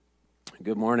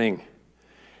Good morning.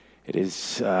 It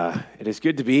is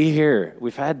good to be here.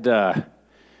 We've had a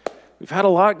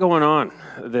lot going on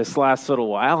this last little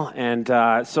while, and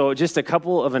so just a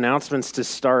couple of announcements to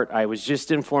start. I was just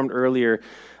informed earlier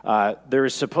there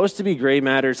is supposed to be gray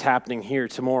matters happening here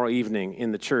tomorrow evening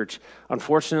in the church.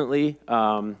 Unfortunately,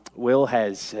 Will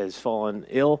has fallen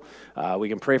ill. We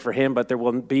can pray for him, but there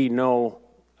will be no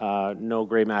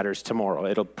gray matters tomorrow.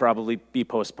 It'll probably be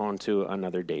postponed to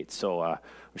another date. So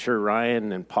I'm sure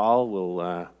Ryan and Paul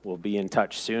will be in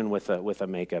touch soon with a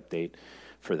makeup date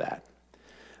for that.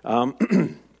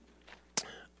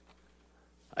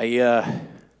 I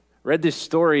read this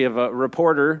story of a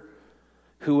reporter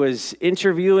who was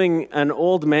interviewing an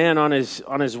old man on his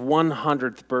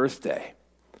 100th birthday.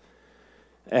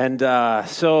 And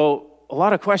so a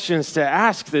lot of questions to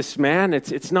ask this man.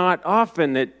 It's not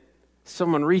often that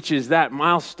someone reaches that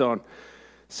milestone.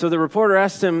 So the reporter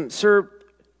asked him, "Sir,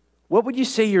 what would you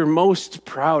say you're most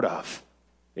proud of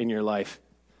in your life?"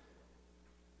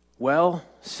 "Well,"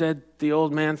 said the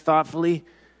old man thoughtfully,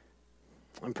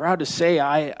 "I'm proud to say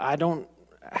I don't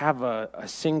have a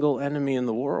single enemy in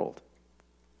the world."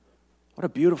 "What a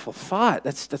beautiful thought.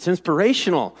 That's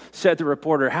inspirational," said the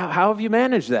reporter. How have you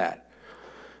managed that?"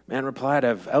 Man replied,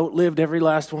 "I've outlived every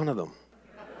last one of them."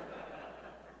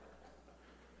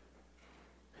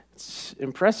 It's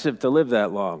impressive to live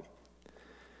that long.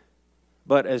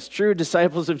 But as true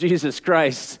disciples of Jesus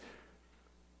Christ,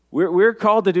 we're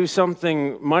called to do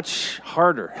something much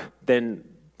harder than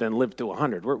live to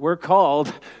 100. We're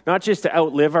called not just to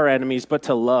outlive our enemies, but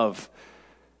to love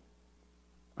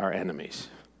our enemies.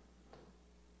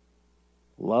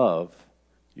 Love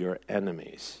your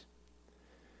enemies.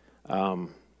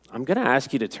 I'm going to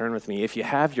ask you to turn with me, if you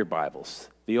have your Bibles,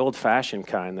 the old-fashioned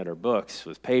kind that are books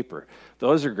with paper.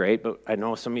 Those are great, but I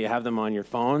know some of you have them on your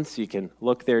phones. You can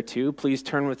look there too. Please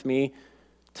turn with me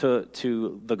to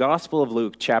the Gospel of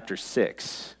Luke, chapter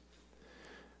 6.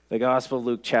 The Gospel of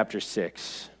Luke, chapter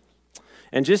 6.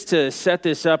 And just to set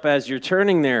this up as you're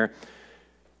turning there,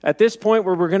 at this point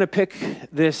where we're going to pick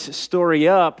this story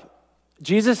up,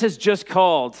 Jesus has just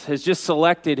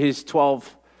selected his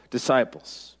 12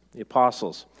 disciples, the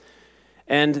apostles.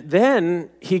 And then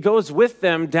he goes with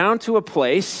them down to a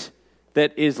place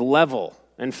that is level.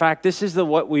 In fact, this is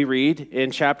what we read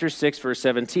in chapter 6, verse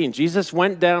 17. Jesus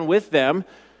went down with them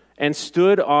and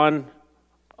stood on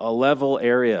a level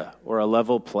area or a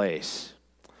level place.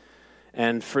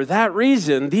 And for that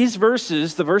reason, these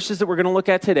verses, the verses that we're going to look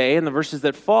at today and the verses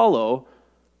that follow,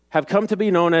 have come to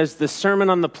be known as the Sermon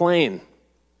on the Plain,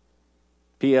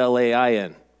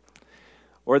 Plain,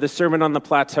 or the Sermon on the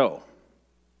Plateau.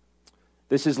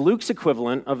 This is Luke's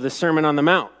equivalent of the Sermon on the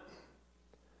Mount.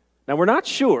 Now, we're not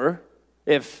sure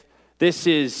if this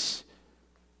is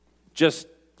just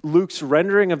Luke's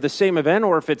rendering of the same event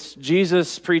or if it's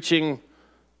Jesus preaching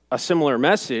a similar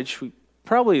message.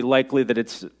 Probably likely that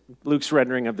it's Luke's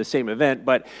rendering of the same event.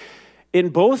 But in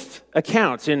both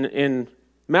accounts, in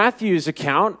Matthew's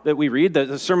account that we read,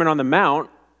 the Sermon on the Mount,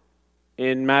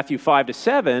 in Matthew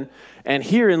 5-7, and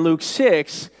here in Luke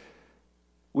 6,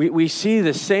 we see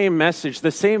the same message, the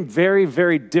same very,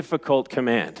 very difficult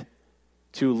command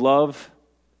to love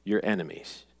your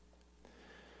enemies.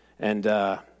 And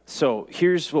so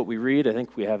here's what we read. I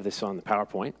think we have this on the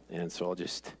PowerPoint, and so I'll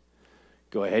just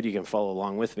go ahead. You can follow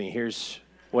along with me. Here's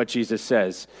what Jesus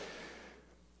says.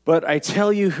 "But I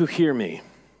tell you who hear me,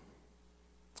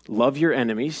 love your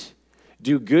enemies,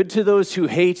 do good to those who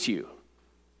hate you,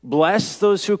 bless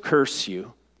those who curse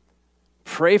you,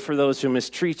 pray for those who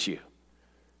mistreat you.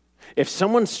 If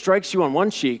someone strikes you on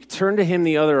one cheek, turn to him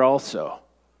the other also.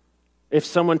 If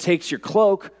someone takes your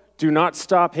cloak, do not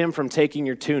stop him from taking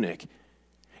your tunic.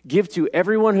 Give to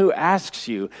everyone who asks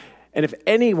you, and if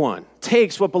anyone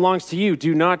takes what belongs to you,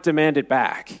 do not demand it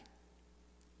back.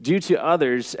 Do to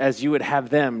others as you would have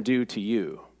them do to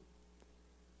you.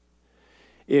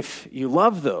 If you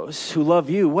love those who love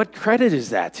you, what credit is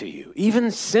that to you?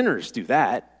 Even sinners do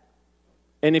that.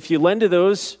 And if you lend to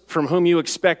those from whom you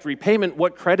expect repayment,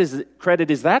 what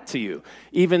credit is that to you?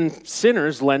 Even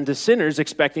sinners lend to sinners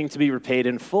expecting to be repaid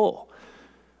in full.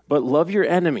 But love your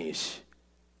enemies,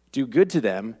 do good to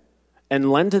them,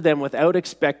 and lend to them without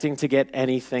expecting to get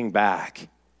anything back.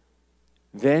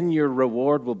 Then your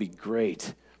reward will be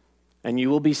great, and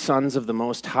you will be sons of the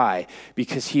Most High,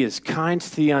 because he is kind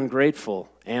to the ungrateful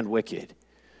and wicked.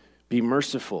 Be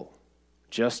merciful,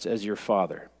 just as your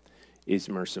Father is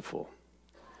merciful."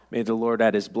 May the Lord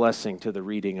add his blessing to the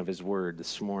reading of his word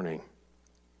this morning.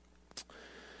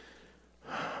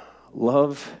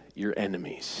 Love your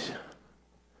enemies.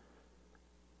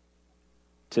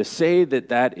 To say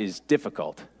that is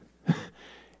difficult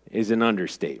is an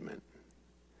understatement.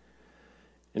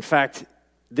 In fact,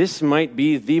 this might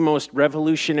be the most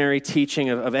revolutionary teaching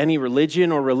of any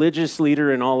religion or religious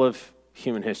leader in all of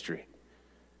human history.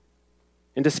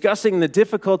 In discussing the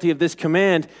difficulty of this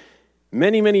command,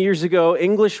 many, many years ago,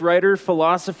 English writer,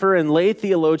 philosopher, and lay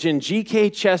theologian G.K.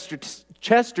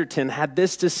 Chesterton had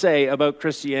this to say about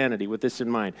Christianity with this in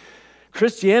mind.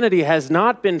 Christianity has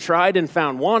not been tried and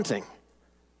found wanting.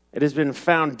 It has been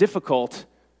found difficult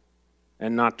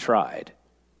and not tried.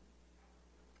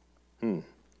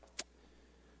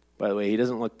 By the way, he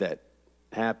doesn't look that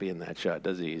happy in that shot,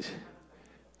 does he? He's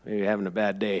maybe having a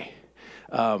bad day.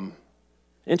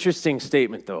 Interesting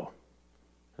statement, though.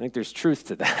 I think there's truth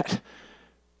to that.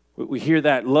 We hear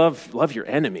that, love your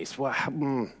enemies. Well,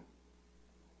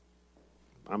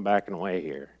 I'm backing away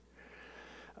here.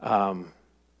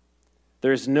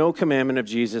 There's no commandment of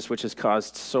Jesus which has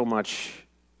caused so much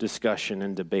discussion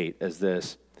and debate as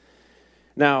this.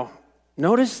 Now,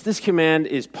 notice this command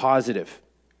is positive.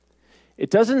 It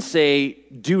doesn't say,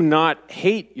 do not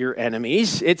hate your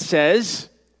enemies. It says,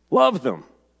 love them.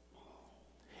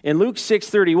 In Luke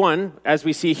 6:31, as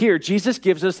we see here, Jesus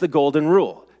gives us the golden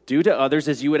rule. Do to others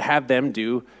as you would have them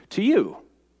do to you.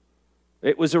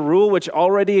 It was a rule which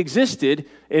already existed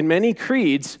in many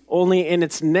creeds, only in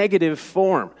its negative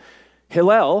form.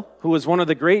 Hillel, who was one of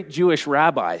the great Jewish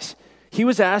rabbis, he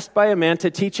was asked by a man to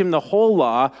teach him the whole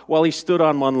law while he stood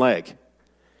on one leg.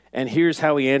 And here's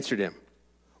how he answered him.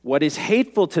 What is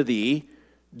hateful to thee,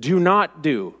 do not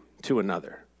do to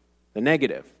another. The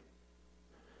negative.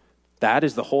 That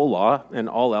is the whole law, and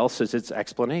all else is its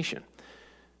explanation.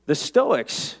 The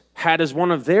Stoics had as one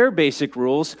of their basic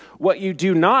rules, what you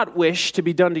do not wish to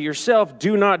be done to yourself,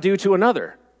 do not do to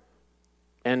another.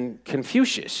 And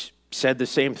Confucius said the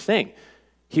same thing.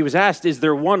 He was asked, is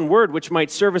there one word which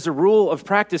might serve as a rule of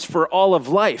practice for all of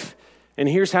life? And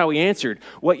here's how he answered.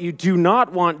 What you do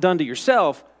not want done to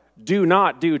yourself, do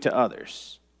not do to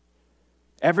others.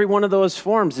 Every one of those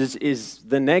forms is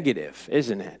the negative,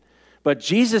 isn't it? But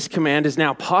Jesus' command is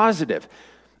now positive.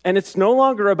 And it's no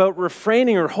longer about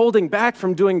refraining or holding back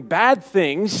from doing bad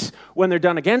things when they're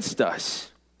done against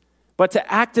us, but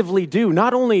to actively do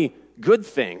not only good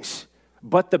things,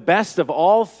 but the best of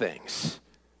all things,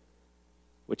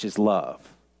 which is love.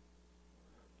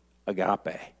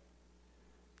 Agape.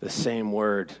 The same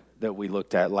word that we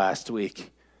looked at last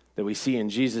week, that we see in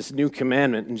Jesus' new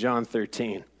commandment in John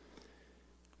 13.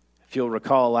 If you'll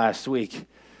recall last week,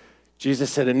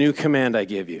 Jesus said, a new command I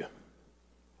give you.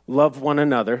 Love one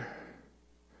another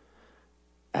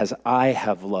as I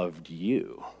have loved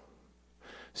you.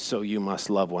 So you must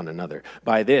love one another.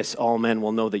 By this, all men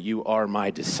will know that you are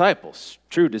my disciples,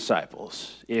 true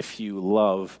disciples, if you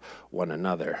love one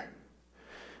another.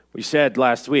 We said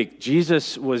last week,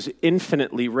 Jesus was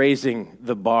infinitely raising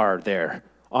the bar there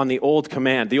on the old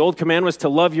command. The old command was to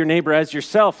love your neighbor as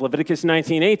yourself, Leviticus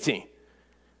 19:18.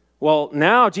 Well,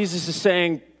 now Jesus is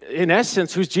saying, in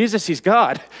essence, who's Jesus? He's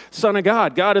God, Son of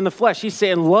God, God in the flesh. He's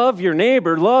saying, love your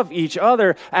neighbor, love each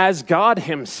other as God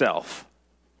himself.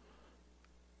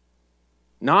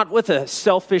 Not with a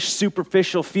selfish,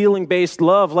 superficial, feeling-based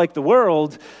love like the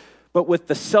world, but with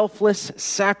the selfless,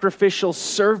 sacrificial,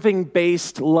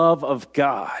 serving-based love of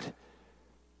God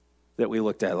that we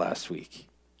looked at last week.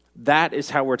 That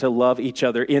is how we're to love each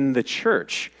other in the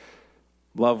church.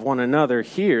 Love one another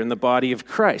here in the body of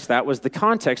Christ. That was the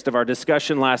context of our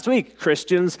discussion last week.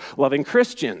 Christians loving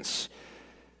Christians.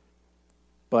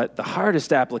 But the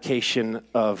hardest application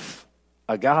of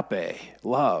agape,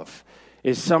 love,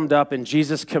 is summed up in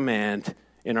Jesus' command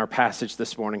in our passage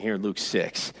this morning here in Luke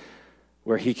 6,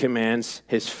 where he commands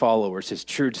his followers, his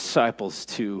true disciples,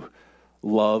 to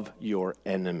love your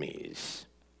enemies.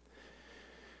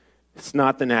 It's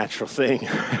not the natural thing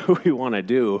we want to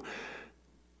do.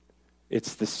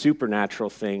 It's the supernatural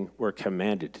thing we're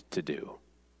commanded to do.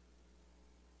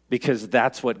 Because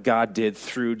that's what God did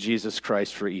through Jesus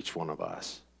Christ for each one of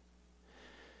us.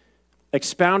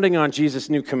 Expounding on Jesus'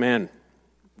 new command,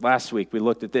 last week we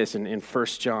looked at this in 1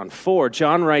 John 4.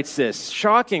 John writes this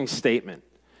shocking statement.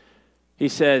 He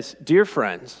says, dear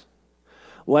friends,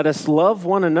 let us love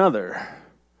one another,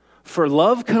 for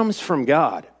love comes from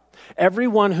God.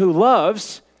 Everyone who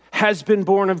loves has been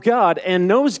born of God and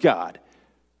knows God.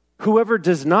 Whoever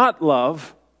does not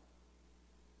love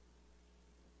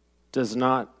does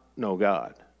not know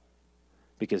God,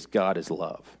 because God is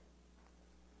love.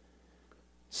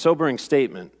 Sobering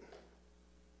statement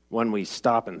when we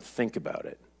stop and think about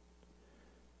it.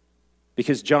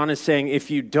 Because John is saying if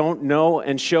you don't know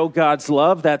and show God's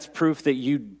love, that's proof that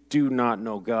you do not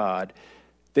know God,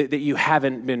 that you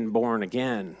haven't been born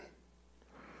again.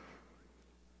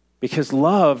 Because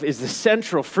love is the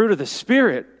central fruit of the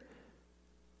Spirit.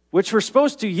 which we're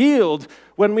supposed to yield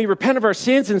when we repent of our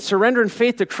sins and surrender in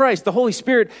faith to Christ. The Holy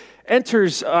Spirit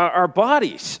enters our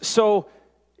bodies. So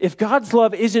if God's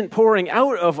love isn't pouring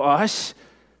out of us,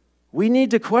 we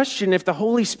need to question if the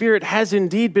Holy Spirit has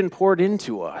indeed been poured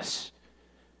into us.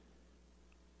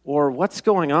 Or what's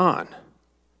going on?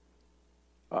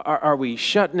 Are we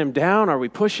shutting him down? Are we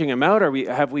pushing him out?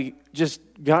 Have we just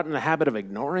gotten the habit of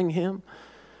ignoring him?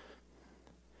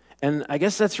 And I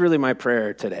guess that's really my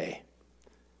prayer today,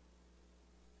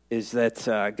 is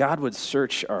that God would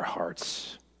search our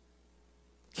hearts,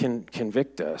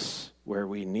 convict us where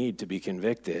we need to be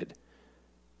convicted,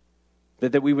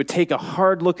 that we would take a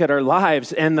hard look at our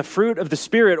lives and the fruit of the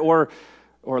Spirit or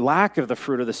lack of the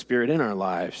fruit of the Spirit in our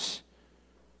lives.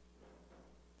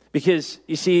 Because,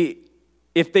 you see,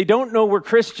 if they don't know we're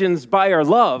Christians by our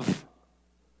love,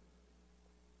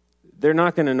 they're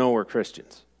not going to know we're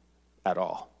Christians at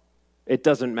all. It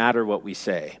doesn't matter what we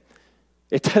say.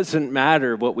 It doesn't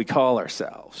matter what we call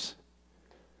ourselves.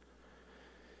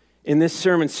 In this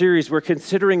sermon series, we're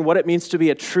considering what it means to be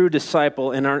a true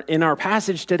disciple. In our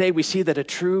passage today, we see that a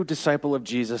true disciple of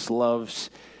Jesus loves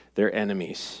their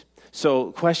enemies. So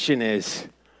the question is,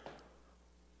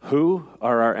 who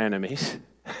are our enemies?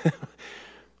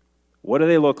 What do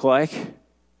they look like?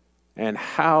 And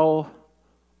how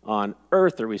on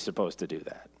earth are we supposed to do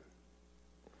that?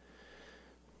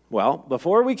 Well,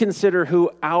 before we consider who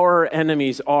our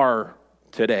enemies are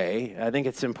today, I think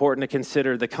it's important to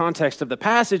consider the context of the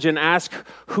passage and ask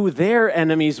who their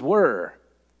enemies were.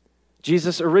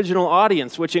 Jesus' original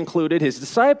audience, which included his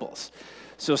disciples.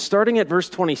 So starting at verse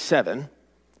 27,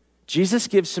 Jesus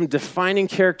gives some defining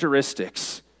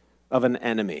characteristics of an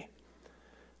enemy.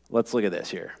 Let's look at this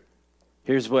here.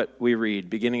 Here's what we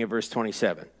read, beginning at verse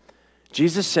 27.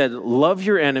 Jesus said, "Love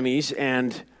your enemies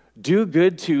and do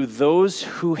good to those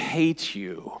who hate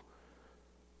you."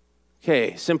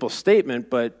 Okay, simple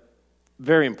statement, but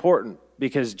very important,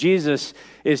 because Jesus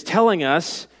is telling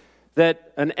us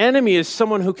that an enemy is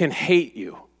someone who can hate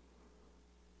you.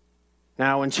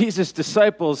 Now, when Jesus'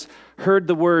 disciples heard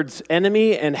the words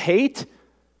enemy and hate,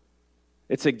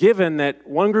 it's a given that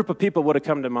one group of people would have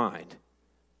come to mind: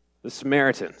 the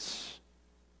Samaritans.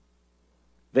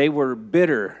 They were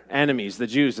bitter enemies, the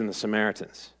Jews and the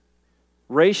Samaritans.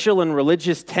 Racial and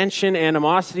religious tension,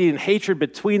 animosity, and hatred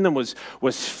between them was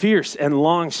fierce and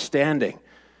long-standing.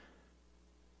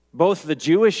 Both the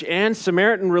Jewish and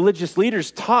Samaritan religious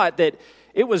leaders taught that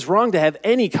it was wrong to have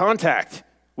any contact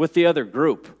with the other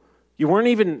group. You weren't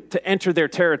even to enter their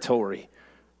territory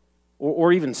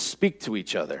or even speak to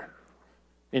each other.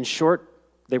 In short,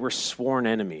 they were sworn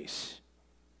enemies.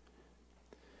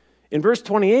 In verse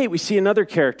 28, we see another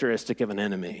characteristic of an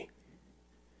enemy.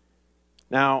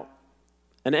 Now,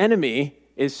 an enemy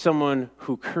is someone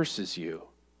who curses you.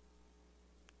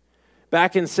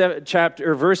 Back in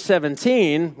verse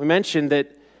 17, we mentioned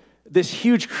that this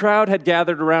huge crowd had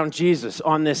gathered around Jesus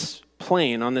on this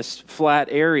plain, on this flat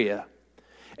area.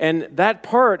 And that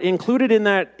part, included in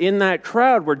that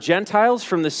crowd, were Gentiles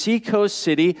from the seacoast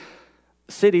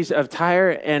cities of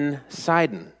Tyre and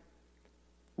Sidon,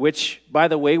 which, by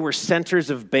the way, were centers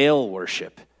of Baal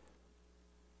worship.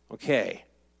 Okay.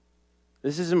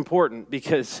 This is important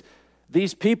because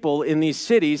these people in these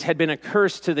cities had been a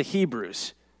curse to the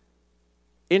Hebrews,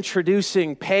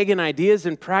 introducing pagan ideas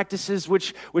and practices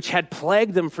which had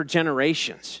plagued them for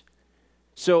generations.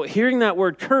 So hearing that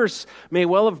word curse may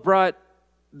well have brought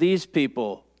these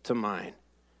people to mind.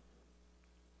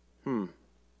 Then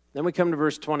we come to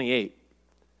verse 28.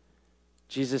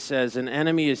 Jesus says, an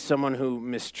enemy is someone who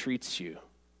mistreats you.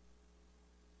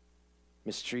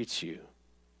 Mistreats you.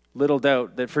 Little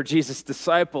doubt that for Jesus'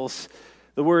 disciples,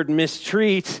 the word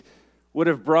mistreat would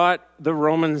have brought the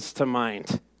Romans to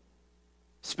mind.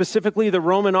 Specifically, the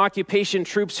Roman occupation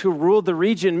troops who ruled the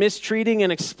region, mistreating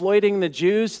and exploiting the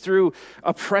Jews through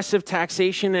oppressive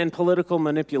taxation and political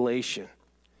manipulation.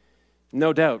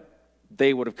 No doubt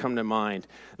they would have come to mind.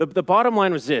 The bottom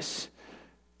line was this: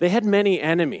 they had many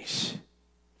enemies,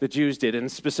 the Jews did, and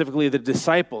specifically the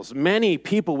disciples. Many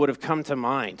people would have come to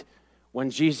mind when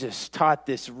Jesus taught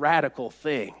this radical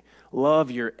thing: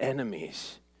 love your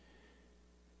enemies.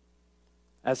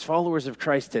 As followers of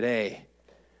Christ today,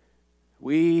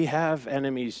 we have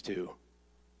enemies too.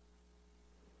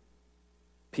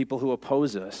 People who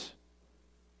oppose us.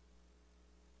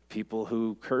 People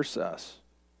who curse us.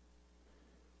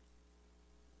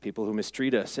 People who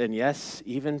mistreat us. And yes,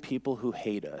 even people who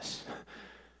hate us.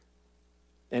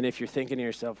 And if you're thinking to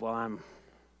yourself, well, I'm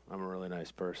a really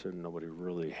nice person, nobody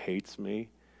really hates me,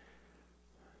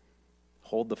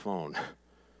 hold the phone.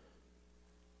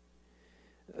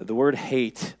 The word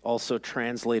hate, also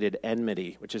translated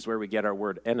enmity, which is where we get our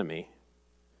word enemy,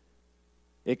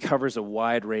 it covers a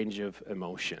wide range of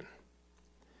emotion,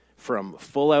 from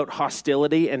full-out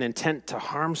hostility and intent to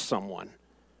harm someone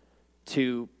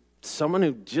to someone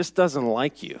who just doesn't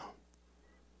like you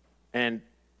and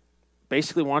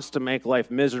basically wants to make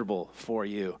life miserable for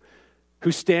you,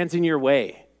 who stands in your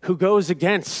way, who goes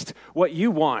against what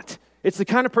you want. It's the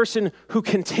kind of person who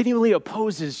continually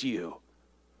opposes you.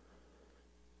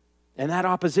 And that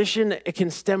opposition, it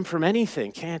can stem from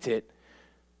anything, can't it?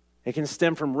 It can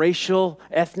stem from racial,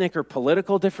 ethnic, or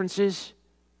political differences.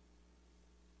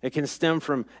 It can stem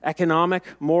from economic,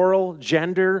 moral,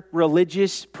 gender,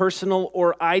 religious, personal,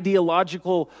 or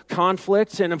ideological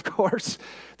conflicts. And of course,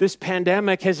 this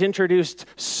pandemic has introduced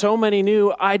so many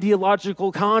new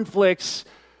ideological conflicts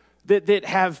that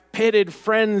have pitted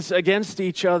friends against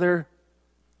each other,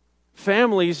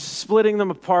 families splitting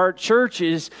them apart,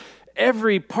 churches,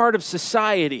 every part of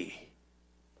society.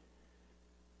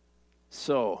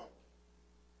 So,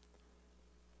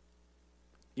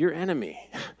 your enemy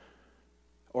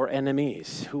or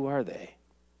enemies, who are they?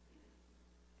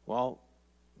 Well,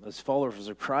 as followers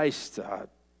of Christ,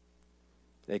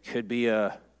 they could be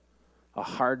a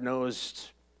hard-nosed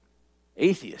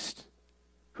atheist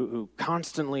who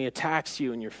constantly attacks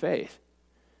you in your faith.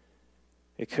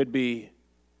 It could be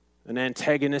an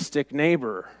antagonistic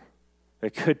neighbor.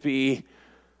 It could be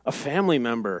a family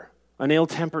member, an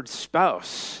ill-tempered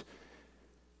spouse.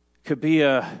 It could be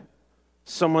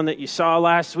someone that you saw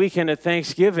last weekend at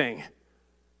Thanksgiving.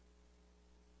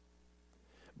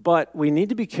 But we need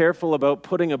to be careful about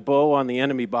putting a bow on the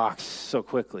enemy box so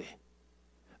quickly.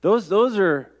 Those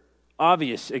are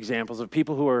obvious examples of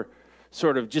people who are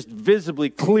sort of just visibly,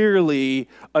 clearly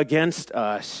against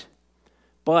us.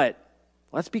 But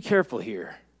let's be careful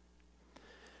here.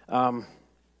 Our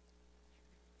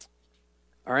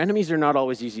enemies are not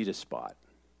always easy to spot.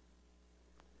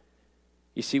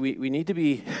 You see, we need to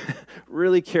be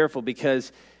really careful,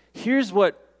 because here's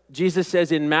what Jesus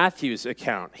says in Matthew's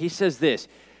account. He says this: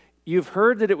 you've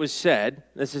heard that it was said,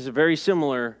 this is a very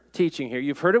similar teaching here,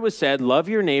 you've heard it was said, love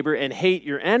your neighbor and hate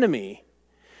your enemy.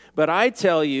 But I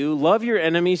tell you, love your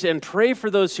enemies and pray for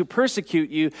those who persecute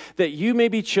you, that you may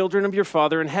be children of your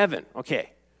Father in heaven.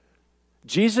 Okay.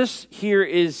 Jesus here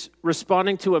is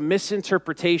responding to a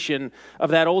misinterpretation of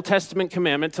that Old Testament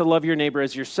commandment to love your neighbor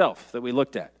as yourself that we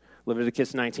looked at,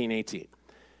 Leviticus 19:18.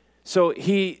 So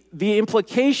the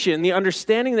implication, the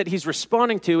understanding that he's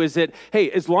responding to is that, hey,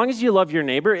 as long as you love your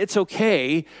neighbor, it's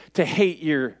okay to hate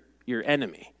your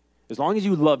enemy. As long as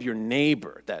you love your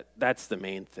neighbor, that's the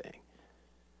main thing.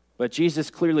 But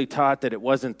Jesus clearly taught that it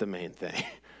wasn't the main thing.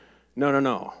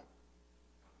 No.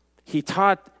 He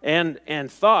taught and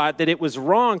thought that it was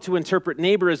wrong to interpret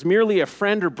neighbor as merely a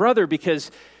friend or brother,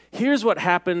 because here's what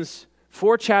happens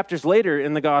 4 chapters later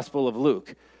in the Gospel of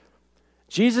Luke.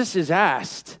 Jesus is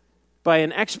asked by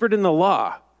an expert in the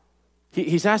law.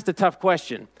 He's asked a tough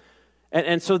question.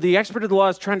 And so the expert of the law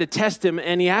is trying to test him,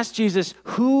 and he asked Jesus,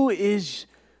 who is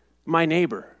my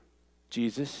neighbor?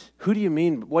 Jesus, who do you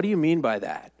mean? What do you mean by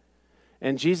that?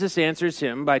 And Jesus answers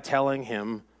him by telling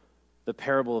him the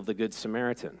parable of the Good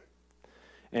Samaritan.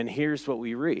 And here's what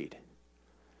we read.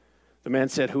 The man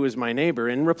said, who is my neighbor?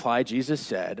 In reply, Jesus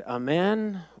said, a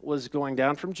man was going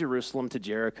down from Jerusalem to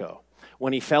Jericho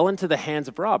when he fell into the hands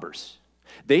of robbers.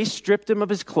 They stripped him of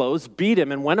his clothes, beat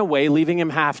him, and went away, leaving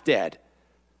him half dead.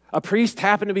 A priest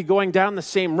happened to be going down the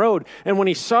same road, and when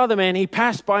he saw the man, he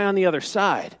passed by on the other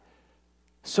side.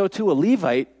 So too a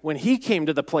Levite, when he came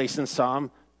to the place and saw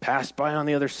him, passed by on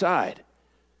the other side.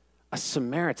 A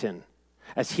Samaritan,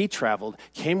 as he traveled,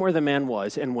 came where the man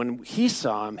was, and when he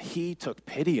saw him, he took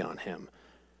pity on him.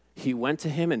 He went to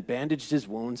him and bandaged his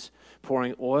wounds,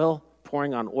 pouring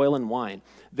on oil and wine.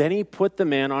 Then he put the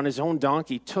man on his own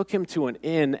donkey, took him to an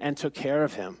inn, and took care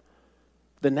of him.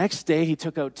 The next day he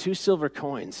took out 2 silver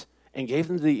coins and gave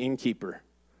them to the innkeeper.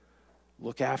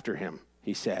 Look after him,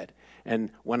 he said,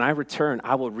 and when I return,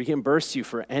 I will reimburse you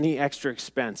for any extra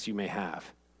expense you may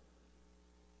have.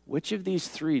 Which of these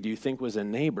 3 do you think was a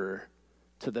neighbor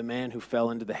to the man who fell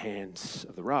into the hands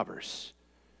of the robbers?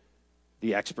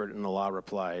 The expert in the law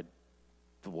replied,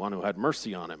 the one who had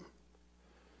mercy on him.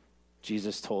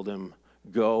 Jesus told him,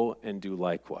 go and do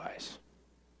likewise.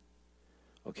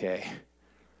 Okay,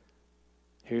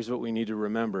 here's what we need to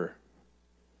remember.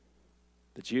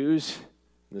 The Jews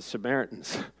and the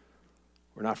Samaritans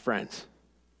were not friends.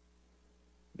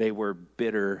 They were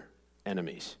bitter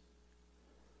enemies.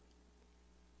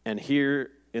 And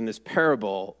here in this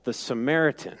parable, the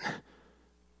Samaritan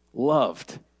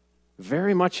loved,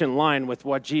 very much in line with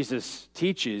what Jesus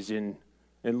teaches in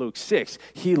in Luke 6.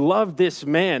 He loved this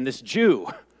man, this Jew,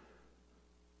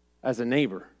 as a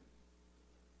neighbor,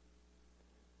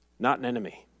 not an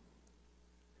enemy.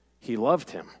 He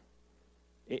loved him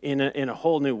in a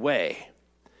whole new way.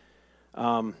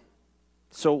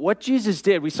 So what Jesus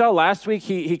did, we saw last week,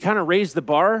 he kind of raised the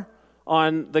bar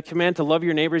on the command to love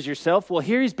your neighbors yourself. Well,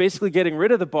 here he's basically getting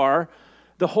rid of the bar.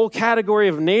 The whole category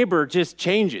of neighbor just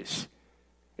changes.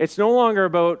 It's no longer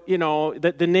about,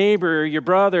 the neighbor, your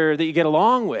brother that you get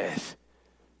along with.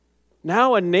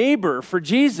 Now a neighbor for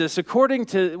Jesus, according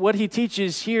to what he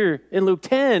teaches here in Luke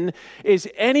 10, is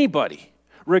anybody,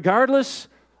 regardless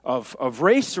of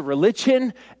race or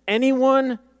religion,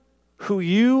 anyone who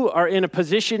you are in a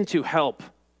position to help.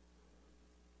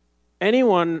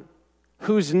 Anyone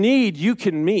whose need you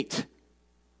can meet,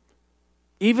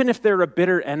 even if they're a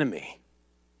bitter enemy.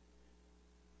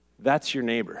 That's your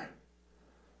neighbor.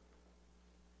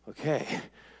 Okay,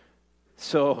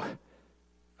 so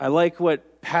I like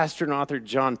what pastor and author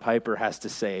John Piper has to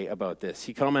say about this.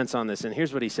 He comments on this, and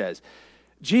here's what he says.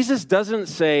 Jesus doesn't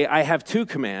say, I have two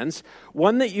commands,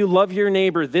 one that you love your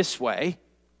neighbor this way,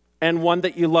 and one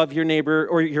that you love your neighbor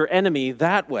or your enemy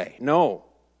that way. No.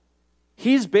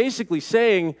 He's basically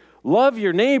saying, love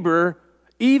your neighbor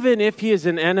even if he is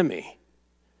an enemy.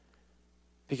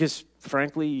 Because,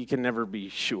 frankly, you can never be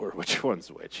sure which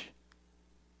one's which.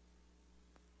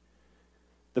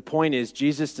 The point is,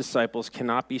 Jesus' disciples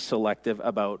cannot be selective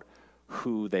about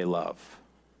who they love.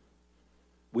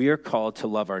 We are called to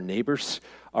love our neighbors,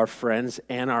 our friends,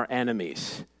 and our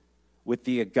enemies with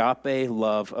the agape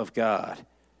love of God,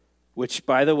 which,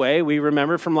 by the way, we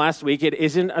remember from last week, it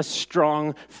isn't a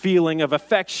strong feeling of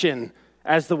affection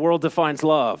as the world defines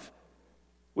love,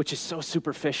 which is so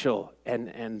superficial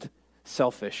and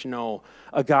selfish. No,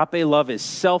 agape love is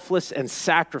selfless and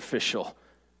sacrificial.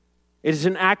 It is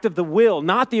an act of the will,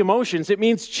 not the emotions. It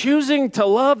means choosing to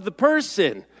love the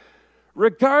person,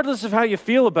 regardless of how you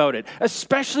feel about it,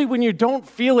 especially when you don't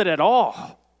feel it at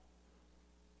all.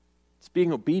 It's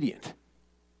being obedient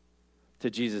to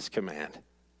Jesus' command.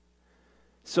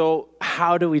 So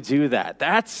how do we do that?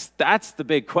 That's the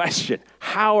big question.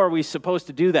 How are we supposed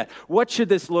to do that? What should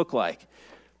this look like?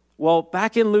 Well,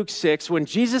 back in Luke 6, when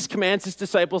Jesus commands his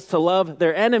disciples to love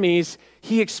their enemies,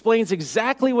 he explains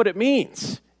exactly what it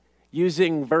means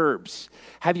using verbs.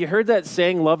 Have you heard that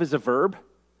saying, love is a verb?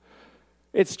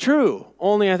 It's true,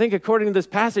 only I think according to this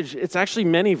passage, it's actually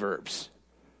many verbs.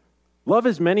 Love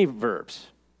is many verbs.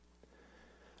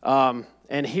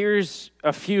 And here's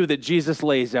a few that Jesus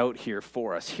lays out here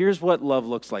for us. Here's what love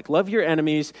looks like. Love your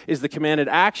enemies is the commanded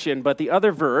action, but the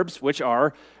other verbs, which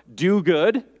are do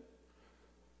good,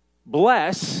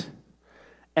 bless,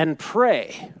 and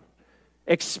pray,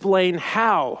 explain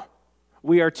how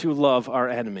we are to love our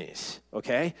enemies,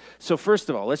 okay? So first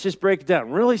of all, let's just break it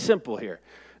down. Really simple here.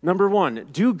 Number one,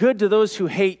 do good to those who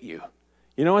hate you.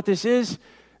 You know what this is?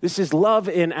 This is love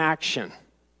in action.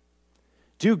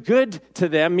 Do good to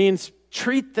them means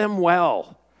treat them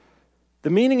well. The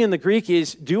meaning in the Greek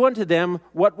is do unto them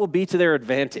what will be to their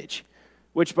advantage,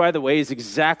 which, by the way, is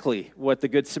exactly what the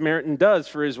Good Samaritan does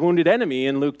for his wounded enemy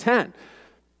in Luke 10.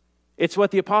 It's what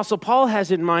the Apostle Paul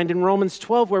has in mind in Romans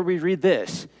 12, where we read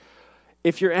this.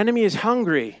 If your enemy is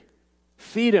hungry,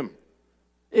 feed him.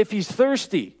 If he's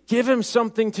thirsty, give him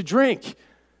something to drink.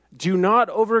 Do not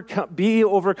be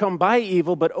overcome by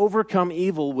evil, but overcome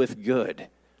evil with good.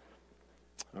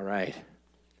 All right.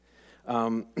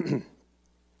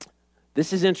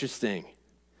 This is interesting.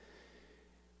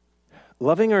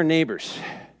 Loving our neighbors,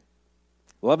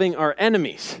 loving our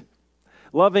enemies,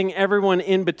 loving everyone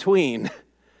in between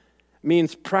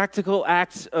means practical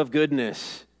acts of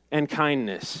goodness and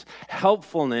kindness,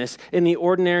 helpfulness in the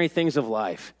ordinary things of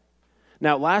life.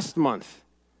 Now, last month,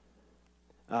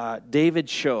 David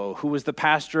Cho, who was the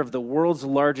pastor of the world's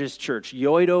largest church,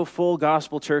 Yoido Full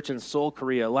Gospel Church in Seoul,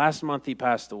 Korea, last month he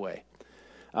passed away.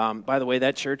 By the way,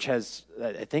 that church has,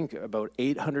 I think, about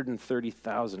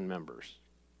 830,000 members.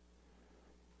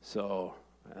 So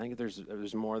I think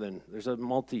there's more than, there's a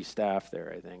multi-staff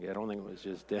there, I think. I don't think it was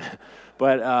just,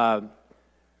 but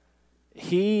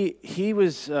he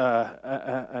was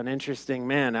an interesting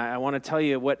man. I want to tell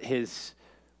you what his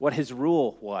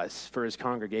rule was for his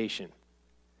congregation.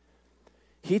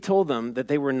 He told them that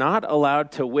they were not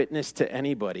allowed to witness to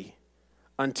anybody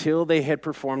until they had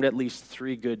performed at least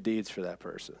 3 good deeds for that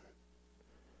person.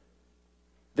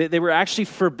 They were actually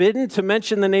forbidden to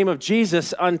mention the name of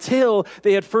Jesus until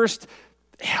they had first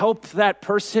helped that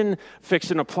person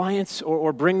fix an appliance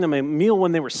or bring them a meal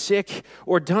when they were sick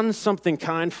or done something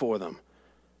kind for them.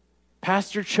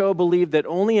 Pastor Cho believed that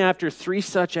only after 3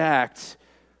 such acts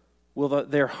will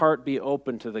their heart be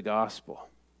open to the gospel.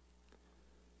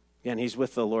 Again, he's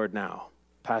with the Lord now,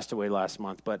 passed away last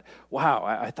month. But wow,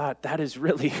 I thought that is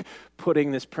really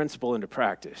putting this principle into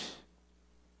practice.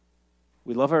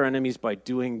 We love our enemies by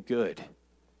doing good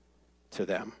to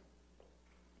them.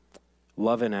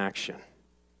 Love in action.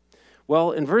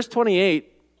 Well, in verse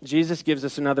 28, Jesus gives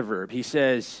us another verb. He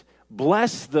says,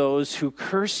 bless those who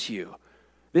curse you.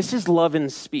 This is love in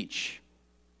speech.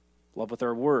 Love with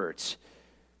our words.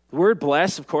 The word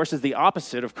bless, of course, is the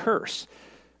opposite of curse.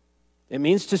 It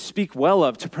means to speak well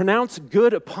of, to pronounce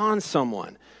good upon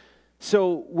someone.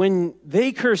 So when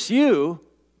they curse you,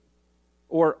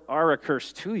 or are a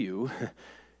curse to you,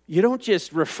 you don't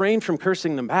just refrain from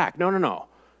cursing them back. No.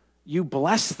 You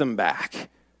bless them back.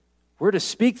 We're to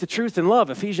speak the truth in love,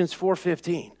 Ephesians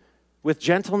 4:15, with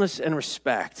gentleness and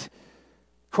respect.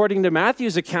 According to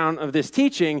Matthew's account of this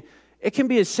teaching, it can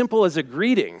be as simple as a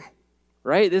greeting,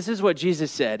 right? This is what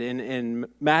Jesus said in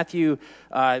Matthew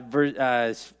 5,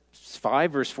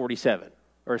 verse 47.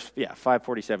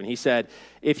 5:47. He said,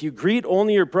 if you greet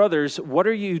only your brothers, what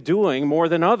are you doing more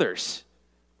than others?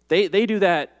 They do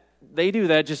that. They do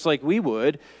that just like we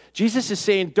would. Jesus is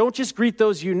saying, don't just greet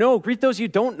those you know, greet those you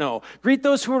don't know. Greet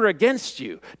those who are against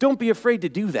you. Don't be afraid to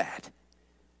do that.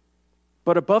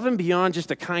 But above and beyond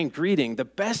just a kind greeting, the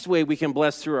best way we can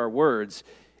bless through our words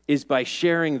is by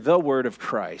sharing the word of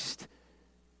Christ,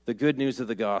 the good news of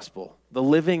the gospel, the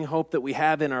living hope that we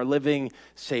have in our living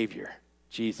Savior,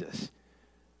 Jesus.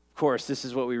 Of course, this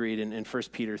is what we read in 1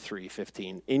 Peter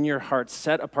 3:15. In your hearts,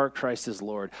 set apart Christ as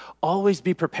Lord. Always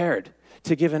be prepared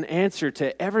to give an answer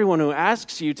to everyone who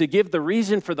asks you, to give the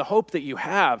reason for the hope that you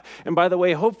have. And by the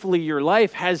way, hopefully your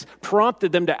life has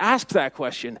prompted them to ask that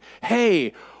question.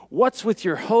 Hey, what's with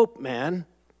your hope, man?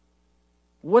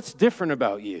 What's different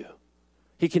about you?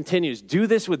 He continues, do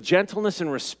this with gentleness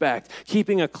and respect,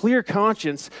 keeping a clear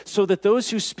conscience so that those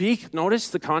who speak, notice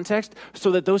the context,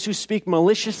 so that those who speak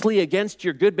maliciously against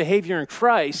your good behavior in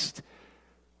Christ,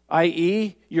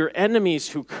 i.e., your enemies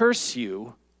who curse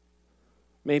you,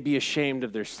 may be ashamed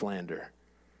of their slander.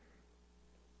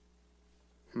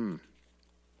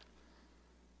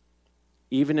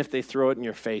 Even if they throw it in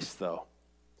your face, though,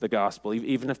 the gospel,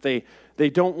 even if they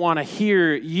don't want to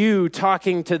hear you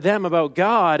talking to them about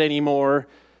God anymore,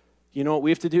 you know what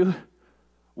we have to do?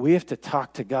 We have to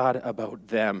talk to God about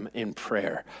them in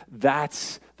prayer.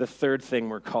 That's the third thing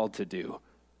we're called to do.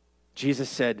 Jesus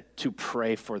said to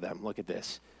pray for them. Look at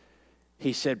this.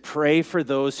 He said, pray for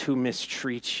those who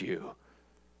mistreat you.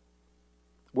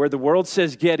 Where the world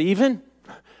says get even,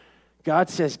 God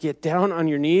says get down on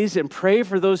your knees and pray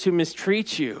for those who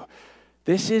mistreat you.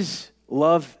 This is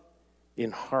love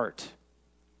in heart.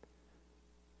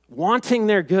 Wanting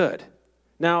their good.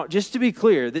 Now, just to be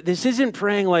clear, this isn't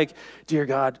praying like, dear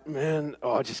God, man,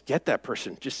 just get that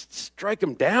person. Just strike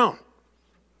them down.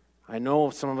 I know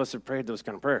some of us have prayed those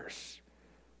kind of prayers.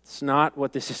 It's not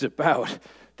what this is about.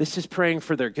 This is praying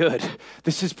for their good.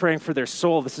 This is praying for their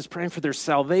soul. This is praying for their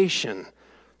salvation.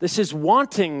 This is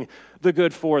wanting the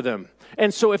good for them.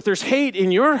 And so if there's hate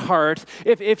in your heart,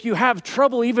 if you have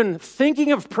trouble even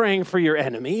thinking of praying for your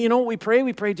enemy, you know what we pray?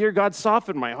 We pray, dear God,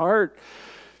 soften my heart.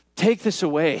 Take this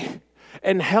away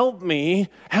and help me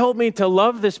to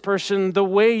love this person the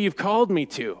way you've called me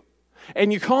to.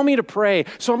 And you call me to pray,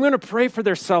 so I'm going to pray for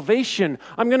their salvation.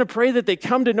 I'm going to pray that they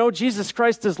come to know Jesus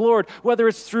Christ as Lord, whether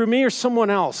it's through me or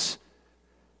someone else.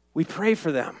 We pray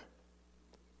for them.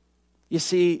 You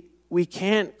see, we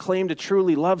can't claim to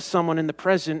truly love someone in the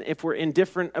present if we're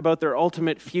indifferent about their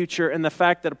ultimate future and the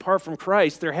fact that apart from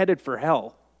Christ, they're headed for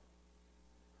hell.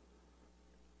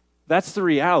 That's the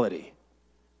reality.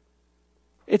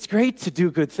 It's great to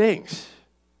do good things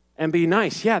and be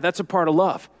nice. Yeah, that's a part of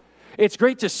love. It's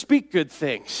great to speak good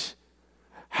things,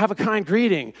 have a kind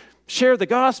greeting, share the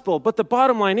gospel. But the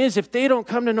bottom line is, if they don't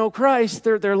come to know Christ,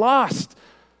 they're lost.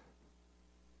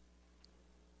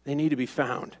 They need to be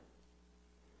found.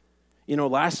 You know,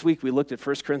 last week we looked at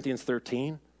 1 Corinthians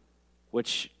 13,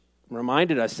 which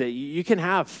reminded us that you can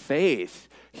have faith,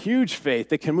 huge faith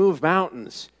that can move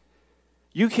mountains.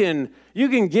 You can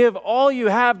give all you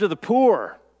have to the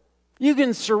poor. You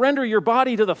can surrender your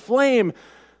body to the flame,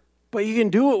 but you can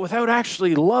do it without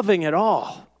actually loving at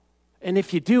all. And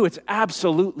if you do, it's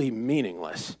absolutely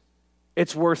meaningless.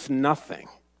 It's worth nothing.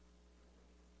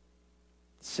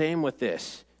 Same with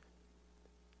this.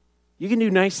 You can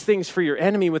do nice things for your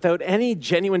enemy without any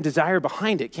genuine desire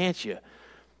behind it, can't you?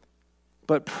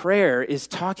 But prayer is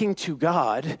talking to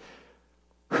God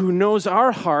who knows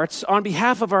our hearts on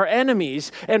behalf of our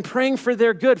enemies and praying for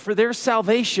their good, for their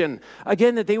salvation.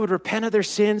 Again, that they would repent of their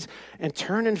sins and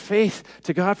turn in faith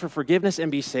to God for forgiveness and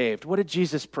be saved. What did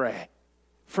Jesus pray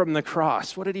from the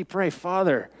cross? What did he pray?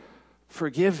 Father,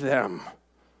 forgive them.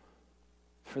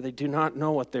 for they do not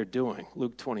know what they're doing.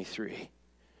 Luke 23.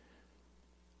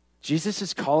 Jesus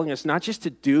is calling us not just to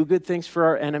do good things for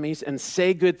our enemies and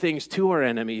say good things to our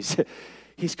enemies.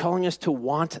 He's calling us to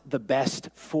want the best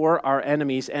for our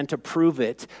enemies and to prove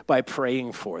it by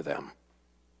praying for them,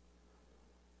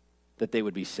 that they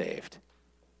would be saved.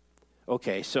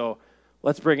 Okay, so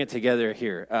let's bring it together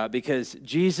here because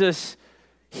Jesus,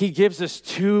 he gives us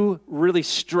two really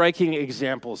striking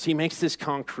examples. He makes this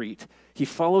concrete. He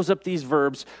follows up these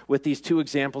verbs with these two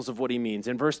examples of what he means.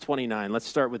 In verse 29, let's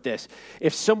start with this.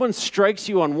 If someone strikes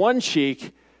you on one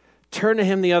cheek, turn to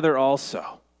him the other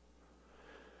also.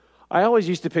 I always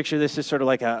used to picture this as sort of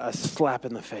like a slap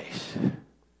in the face.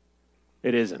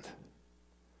 It isn't.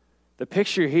 The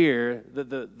picture here,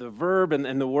 the verb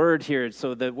and the word here,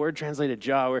 so the word translated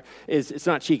jaw, it's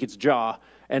not cheek, it's jaw.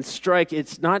 And strike,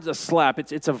 it's not a slap,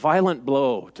 it's a violent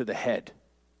blow to the head.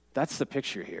 That's the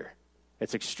picture here.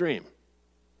 It's extreme.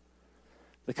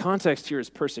 The context here is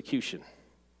persecution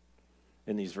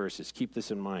in these verses. Keep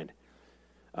this in mind.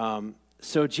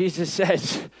 So Jesus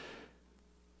says,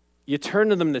 you turn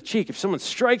to them the cheek. If someone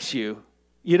strikes you,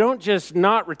 you don't just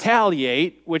not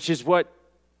retaliate, which is what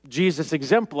Jesus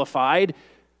exemplified.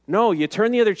 No, you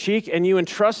turn the other cheek and you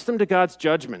entrust them to God's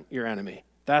judgment, your enemy.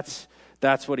 That's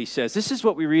what he says. This is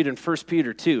what we read in 1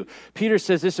 Peter 2. Peter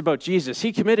says this about Jesus.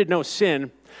 He committed no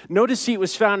sin. No deceit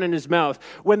was found in his mouth.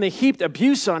 When they heaped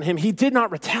abuse on him, he did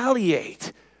not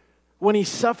retaliate. When he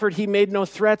suffered, he made no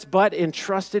threats, but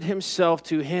entrusted himself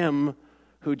to him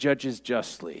who judges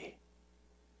justly.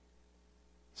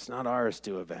 It's not ours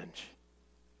to avenge.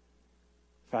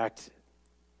 In fact,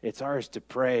 it's ours to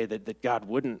pray that God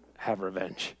wouldn't have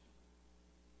revenge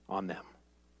on them.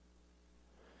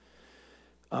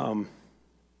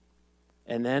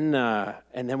 And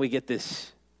then we get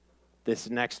this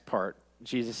next part.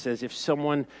 Jesus says, if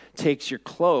someone takes your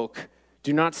cloak,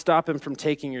 do not stop him from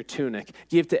taking your tunic.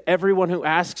 Give to everyone who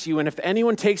asks you, and if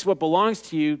anyone takes what belongs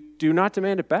to you, do not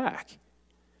demand it back.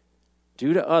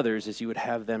 Do to others as you would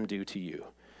have them do to you.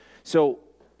 So,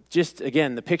 just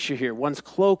again, the picture here, one's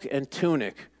cloak and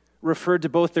tunic referred to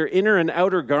both their inner and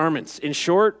outer garments. In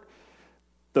short,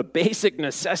 the basic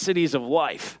necessities of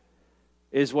life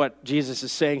is what Jesus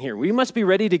is saying here. We must be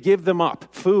ready to give them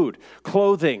up. Food,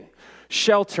 clothing,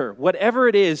 shelter, whatever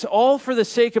it is, all for the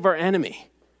sake of our enemy.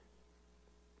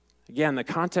 Again, the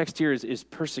context here is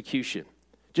persecution.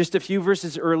 Just a few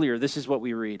verses earlier, this is what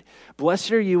we read.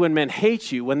 Blessed are you when men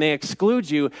hate you, when they exclude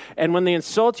you, and when they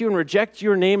insult you and reject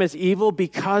your name as evil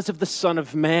because of the Son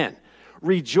of Man.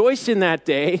 Rejoice in that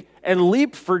day and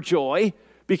leap for joy,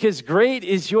 because great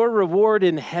is your reward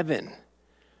in heaven.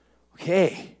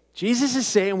 Okay, Jesus is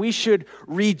saying we should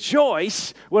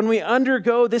rejoice when we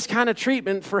undergo this kind of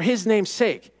treatment for his name's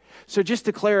sake. So just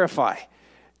to clarify,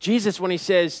 Jesus, when he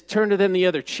says, turn to them the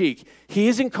other cheek, he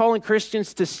isn't calling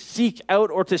Christians to seek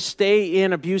out or to stay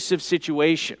in abusive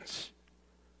situations.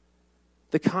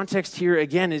 The context here,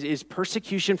 again, is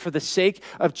persecution for the sake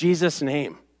of Jesus'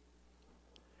 name.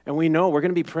 And we know we're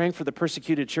going to be praying for the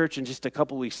persecuted church in just a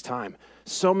couple weeks' time.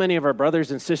 So many of our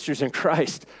brothers and sisters in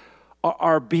Christ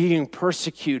are being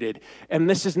persecuted. And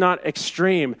this is not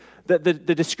extreme. The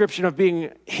description of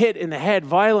being hit in the head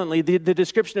violently, the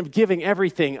description of giving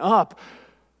everything up.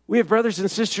 We have brothers and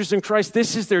sisters in Christ.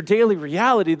 This is their daily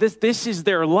reality. This is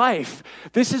their life.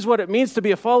 This is what it means to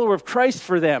be a follower of Christ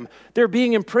for them. They're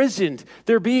being imprisoned.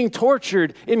 They're being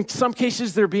tortured. In some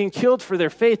cases, they're being killed for their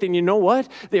faith. And you know what?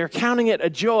 They are counting it a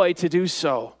joy to do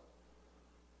so.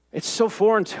 It's so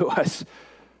foreign to us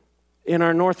in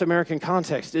our North American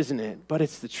context, isn't it? But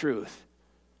it's the truth.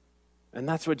 And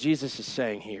that's what Jesus is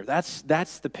saying here. That's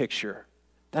the picture.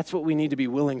 That's what we need to be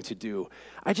willing to do.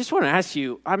 I just want to ask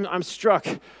you, I'm struck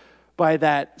by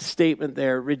that statement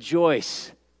there,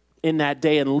 rejoice in that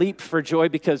day and leap for joy,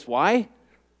 because why?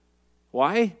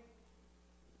 Why?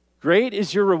 Great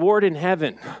is your reward in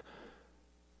heaven.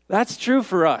 That's true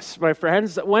for us, my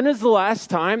friends. When is the last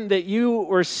time that you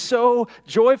were so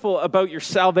joyful about your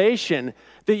salvation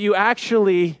that you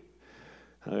actually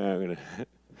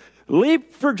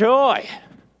leap for joy?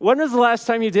 When was the last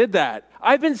time you did that?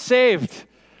 I've been saved.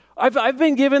 I've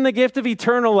been given the gift of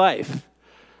eternal life.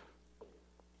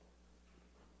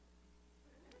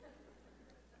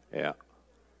 Yeah.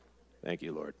 Thank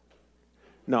you, Lord.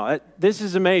 No, this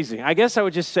is amazing. I guess I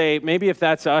would just say, maybe if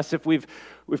that's us, if we've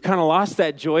kind of lost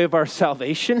that joy of our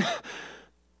salvation,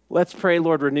 let's pray,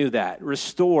 Lord, renew that.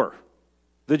 Restore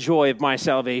the joy of my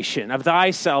salvation, of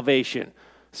thy salvation.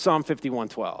 Psalm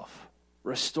 51:12.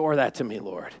 Restore that to me,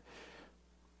 Lord.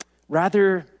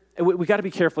 Rather, we got to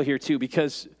be careful here too,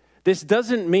 because this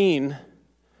doesn't mean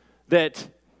that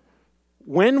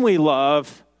when we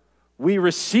love, we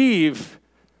receive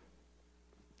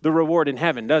the reward in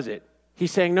heaven, does it?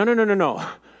 He's saying, no.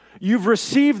 You've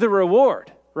received the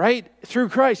reward, right? Through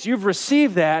Christ, you've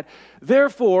received that.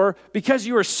 Therefore, because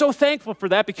you are so thankful for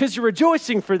that, because you're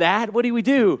rejoicing for that, what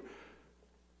do?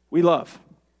 We love,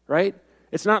 right?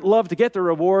 It's not love to get the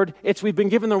reward. It's we've been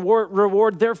given the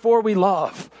reward, therefore we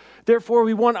love. Therefore,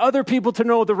 we want other people to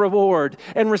know the reward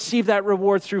and receive that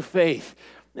reward through faith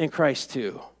in Christ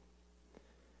too.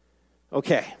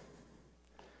 Okay.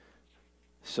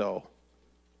 So,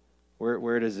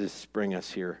 where does this bring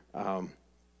us here?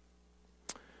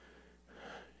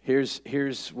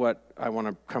 Here's what I want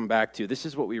to come back to. This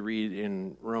is what we read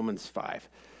in Romans 5,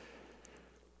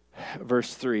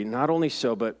 verse 3. Not only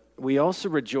so, but we also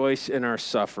rejoice in our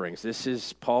sufferings. This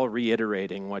is Paul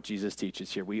reiterating what Jesus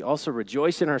teaches here. We also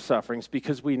rejoice in our sufferings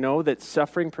because we know that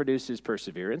suffering produces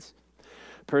perseverance,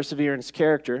 perseverance,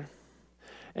 character,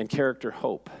 and character,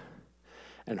 hope.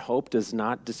 And hope does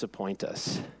not disappoint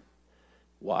us.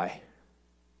 Why?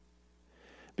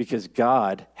 Because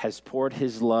God has poured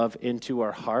his love into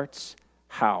our hearts.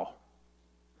 How?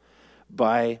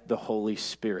 By the Holy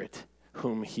Spirit,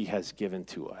 whom he has given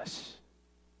to us.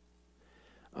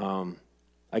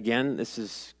 Again, this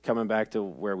is coming back to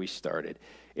where we started.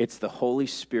 It's the Holy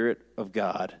Spirit of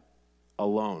God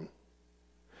alone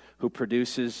who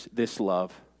produces this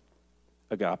love,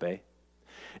 agape,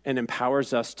 and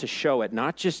empowers us to show it,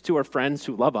 not just to our friends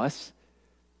who love us,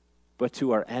 but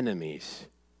to our enemies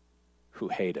who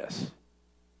hate us.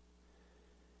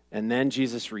 And then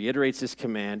Jesus reiterates this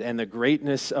command and the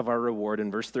greatness of our reward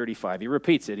in verse 35. He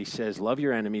repeats it. He says, love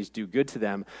your enemies, do good to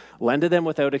them, lend to them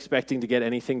without expecting to get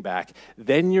anything back.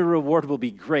 Then your reward will be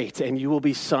great and you will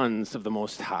be sons of the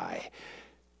Most High,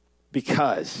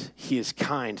 because he is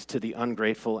kind to the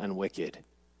ungrateful and wicked.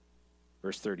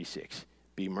 Verse 36,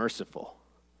 be merciful,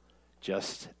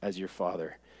 just as your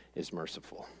Father is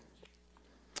merciful.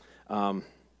 My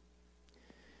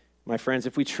friends,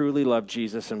 if we truly love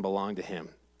Jesus and belong to him,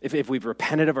 if we've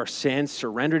repented of our sins,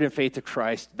 surrendered in faith to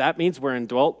Christ, that means we're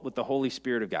indwelt with the Holy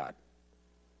Spirit of God.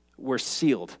 We're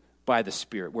sealed by the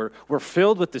Spirit. We're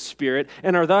filled with the Spirit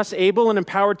and are thus able and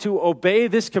empowered to obey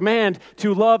this command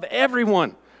to love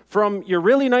everyone, from your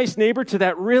really nice neighbor to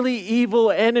that really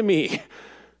evil enemy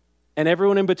and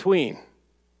everyone in between.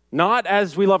 Not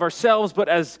as we love ourselves, but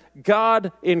as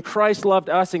God in Christ loved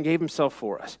us and gave himself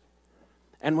for us.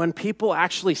 And when people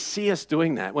actually see us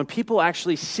doing that, when people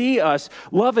actually see us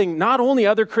loving not only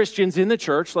other Christians in the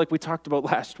church, like we talked about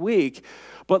last week,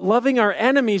 but loving our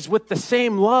enemies with the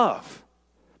same love,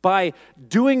 by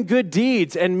doing good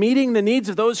deeds and meeting the needs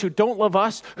of those who don't love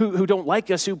us, who don't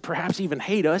like us, who perhaps even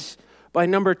hate us. By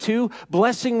number 2,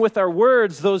 blessing with our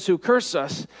words those who curse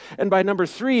us. And by number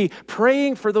 3,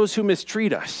 praying for those who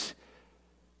mistreat us.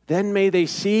 Then may they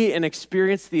see and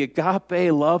experience the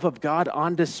agape love of God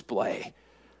on display.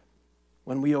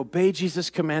 When we obey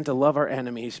Jesus' command to love our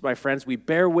enemies, my friends, we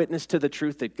bear witness to the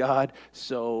truth that God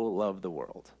so loved the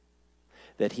world,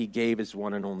 that he gave his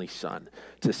one and only Son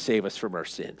to save us from our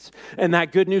sins. And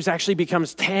that good news actually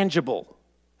becomes tangible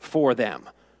for them,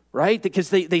 right?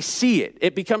 Because they see it.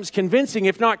 It becomes convincing,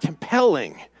 if not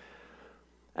compelling.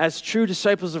 As true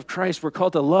disciples of Christ, we're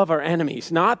called to love our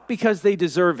enemies, not because they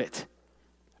deserve it,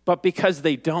 but because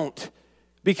they don't.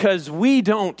 Because we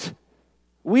don't.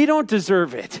 We don't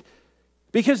deserve it.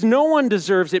 Because no one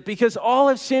deserves it, because all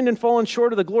have sinned and fallen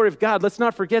short of the glory of God. Let's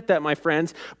not forget that, my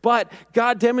friends. But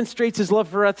God demonstrates his love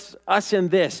for us in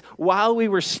this. While we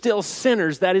were still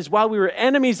sinners, that is, while we were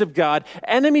enemies of God,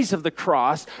 enemies of the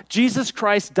cross, Jesus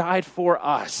Christ died for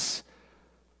us.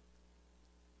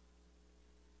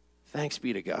 Thanks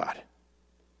be to God.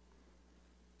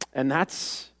 And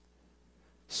that's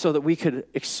so that we could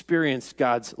experience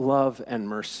God's love and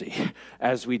mercy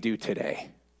as we do today.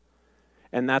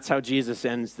 And that's how Jesus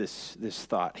ends this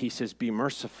thought. He says, be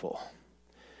merciful.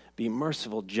 Be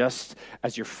merciful just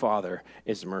as your Father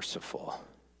is merciful.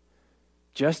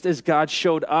 Just as God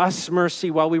showed us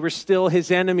mercy while we were still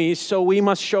his enemies, so we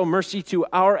must show mercy to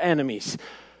our enemies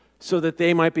so that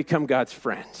they might become God's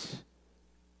friends.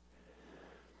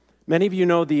 Many of you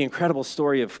know the incredible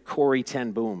story of Corrie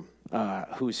ten Boom,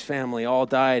 whose family all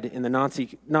died in the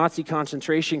Nazi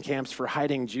concentration camps for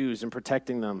hiding Jews and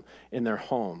protecting them in their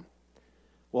home.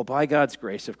 Well, by God's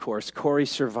grace, of course, Corrie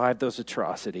survived those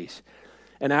atrocities.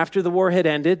 And after the war had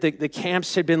ended, the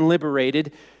camps had been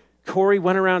liberated, Corrie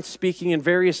went around speaking in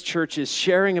various churches,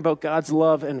 sharing about God's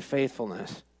love and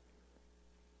faithfulness.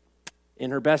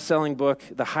 In her best-selling book,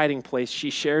 The Hiding Place, she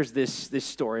shares this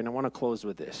story, and I want to close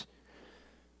with this.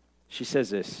 She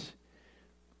says this,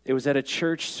 it was at a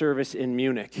church service in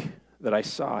Munich that I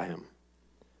saw him,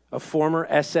 a former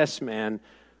SS man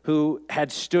who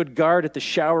had stood guard at the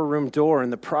shower room door in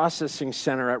the processing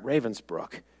center at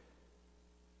Ravensbrück.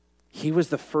 He was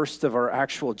the first of our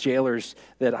actual jailers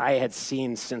that I had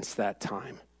seen since that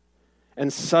time.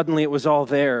 And suddenly it was all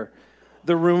there.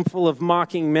 The room full of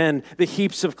mocking men, the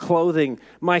heaps of clothing,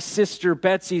 my sister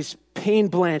Betsy's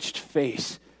pain-blanched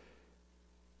face.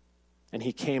 And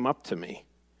he came up to me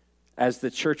as the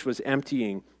church was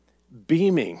emptying,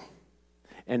 beaming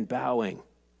and bowing.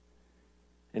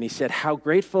 And he said, "How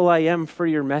grateful I am for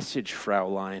your message,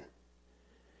 Fraulein.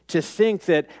 To think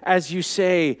that, as you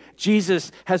say,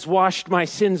 Jesus has washed my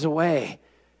sins away."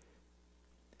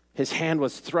 His hand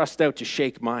was thrust out to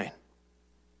shake mine.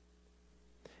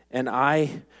 And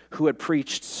I, who had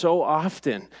preached so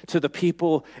often to the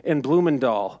people in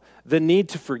Bloemendaal the need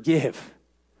to forgive,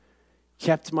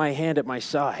 kept my hand at my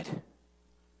side.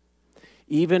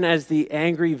 Even as the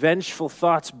angry, vengeful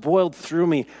thoughts boiled through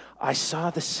me, I saw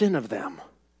the sin of them.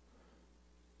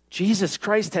 Jesus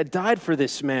Christ had died for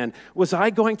this man. Was I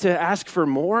going to ask for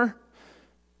more?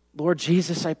 Lord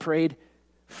Jesus, I prayed,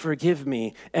 forgive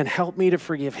me and help me to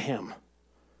forgive him.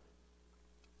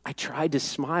 I tried to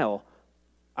smile.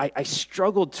 I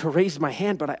struggled to raise my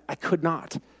hand, but I could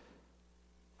not.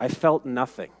 I felt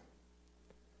nothing.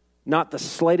 Not the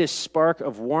slightest spark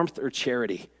of warmth or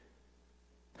charity.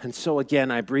 And so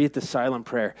again, I breathed a silent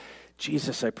prayer.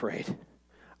 Jesus, I prayed,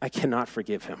 I cannot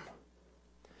forgive him.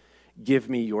 Give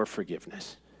me your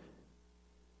forgiveness.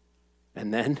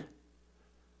 And then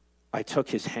I took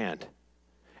his hand.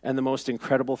 And the most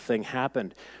incredible thing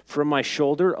happened. From my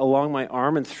shoulder, along my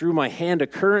arm, and through my hand, a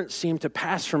current seemed to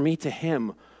pass from me to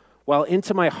him, while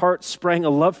into my heart sprang a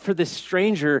love for this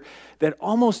stranger that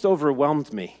almost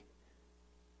overwhelmed me.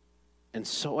 And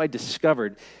so I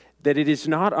discovered that it is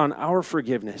not on our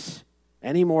forgiveness,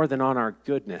 any more than on our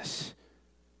goodness,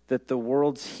 that the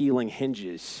world's healing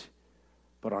hinges,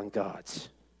 but on God's.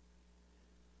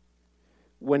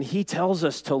 When he tells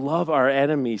us to love our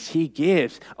enemies, he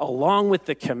gives, along with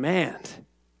the command,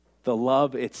 the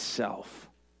love itself.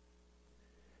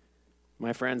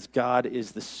 My friends, God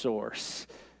is the source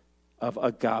of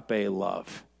agape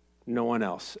love. No one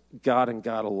else. God and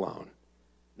God alone.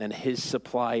 And his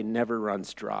supply never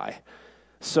runs dry.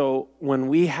 So when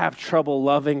we have trouble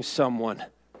loving someone,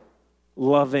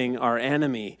 loving our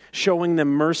enemy, showing them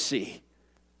mercy,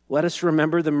 let us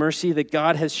remember the mercy that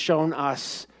God has shown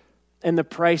us and the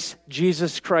price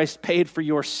Jesus Christ paid for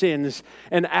your sins,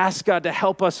 and ask God to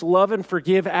help us love and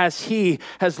forgive as he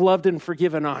has loved and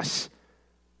forgiven us.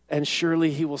 And surely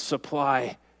he will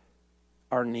supply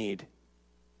our need.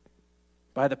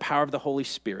 By the power of the Holy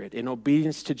Spirit, in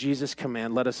obedience to Jesus'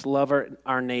 command, let us love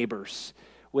our neighbors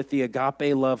with the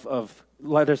agape love of,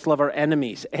 let us love our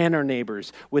enemies and our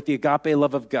neighbors with the agape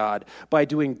love of God by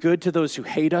doing good to those who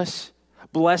hate us,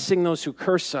 blessing those who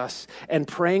curse us, and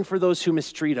praying for those who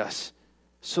mistreat us,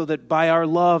 so that by our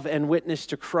love and witness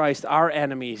to Christ, our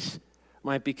enemies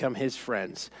might become his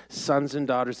friends, sons and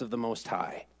daughters of the Most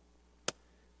High,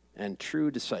 and true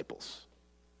disciples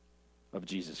of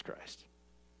Jesus Christ.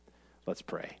 Let's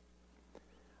pray.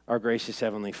 Our gracious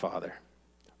Heavenly Father,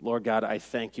 Lord God, I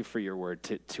thank you for your word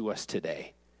to us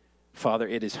today. Father,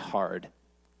 it is hard.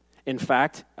 In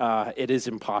fact, it is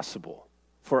impossible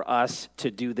for us to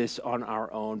do this on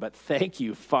our own. But thank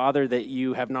you, Father, that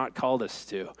you have not called us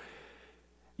to.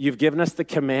 You've given us the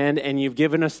command, and you've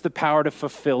given us the power to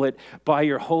fulfill it by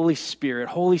your Holy Spirit.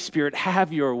 Holy Spirit,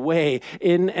 have your way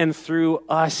in and through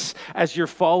us as your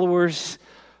followers.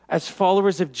 As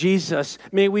followers of Jesus,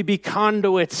 may we be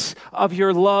conduits of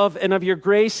your love and of your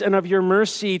grace and of your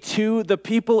mercy to the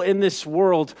people in this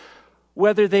world,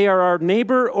 whether they are our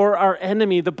neighbor or our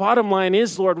enemy. The bottom line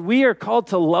is, Lord, we are called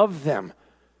to love them.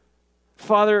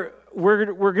 Father,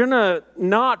 we're going to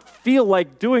not feel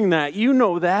like doing that. You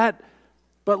know that.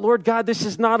 But Lord God, this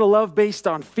is not a love based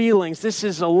on feelings. This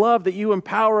is a love that you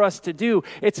empower us to do.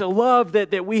 It's a love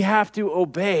that we have to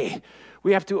obey.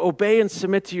 We have to obey and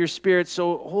submit to your Spirit.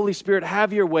 So, Holy Spirit,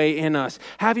 have your way in us.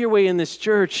 Have your way in this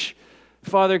church,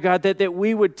 Father God, that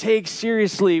we would take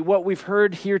seriously what we've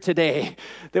heard here today,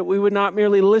 that we would not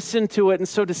merely listen to it and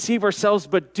so deceive ourselves,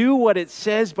 but do what it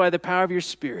says by the power of your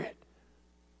Spirit.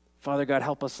 Father God,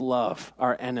 help us love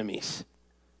our enemies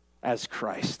as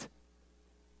Christ.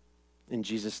 In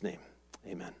Jesus' name,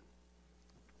 amen.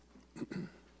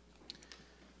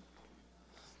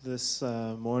 This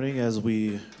morning, as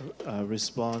we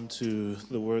respond to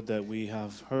the word that we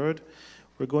have heard,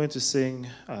 we're going to sing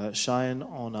Shine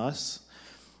on Us.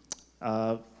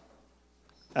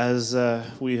 As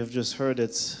we have just heard,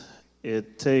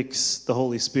 it takes the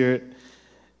Holy Spirit,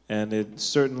 and it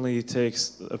certainly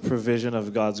takes a provision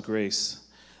of God's grace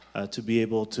to be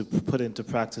able to put into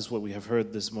practice what we have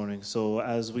heard this morning. So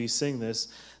as we sing this,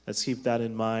 let's keep that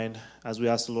in mind as we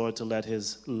ask the Lord to let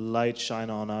His light shine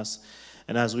on us,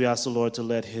 and as we ask the Lord to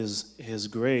let His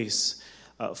grace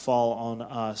fall on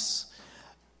us.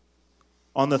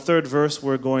 On the third verse,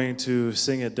 we're going to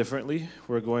sing it differently.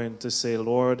 We're going to say,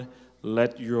 Lord,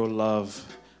 let your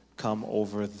love come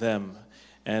over them.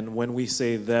 And when we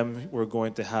say them, we're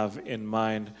going to have in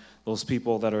mind those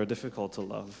people that are difficult to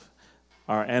love,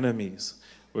 our enemies.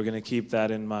 We're going to keep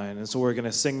that in mind. And so we're going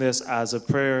to sing this as a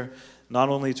prayer, not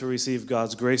only to receive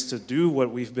God's grace to do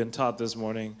what we've been taught this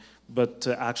morning, but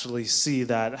to actually see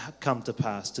that come to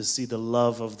pass, to see the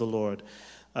love of the Lord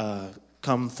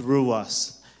come through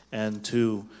us and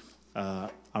to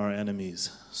our enemies.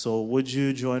 So would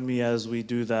you join me as we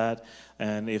do that?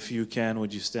 And if you can,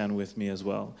 would you stand with me as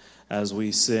well as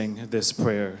we sing this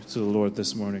prayer to the Lord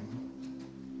this morning?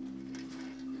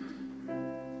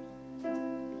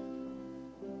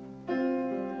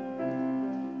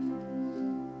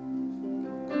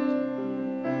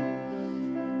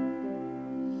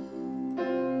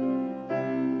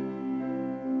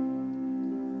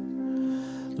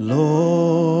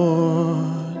 Lord,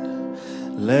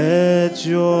 let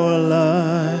your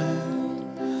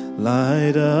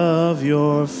light of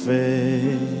your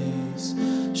face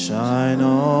shine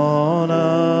on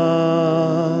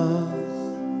us.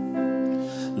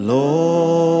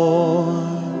 Lord,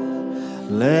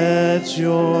 let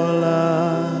your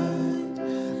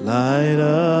light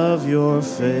of your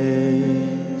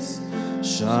face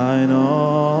shine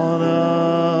on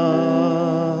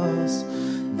us,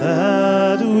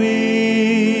 that we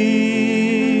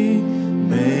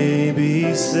may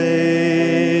be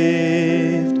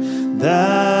saved,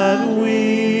 that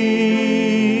we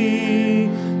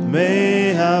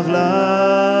may have life,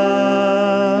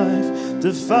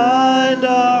 to find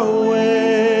our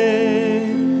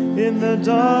way in the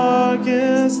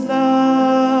darkest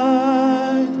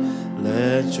night.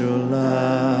 Let your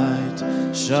light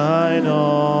shine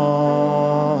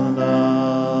on us.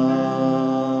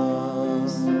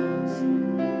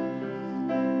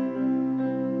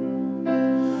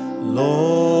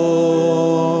 Lord,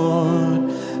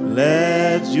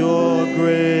 let your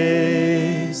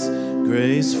grace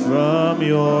from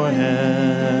your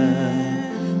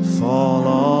hand fall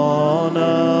on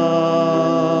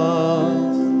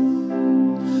us.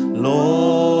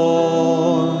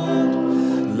 Lord,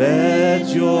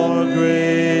 let your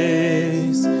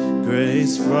grace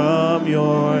from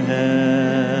your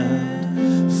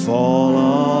hand fall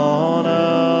on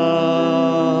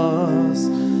us,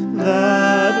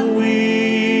 that we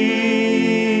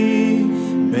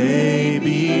may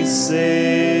be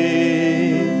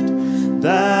saved,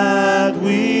 that we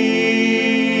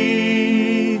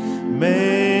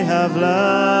may have life,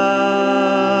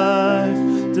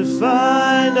 to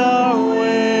find our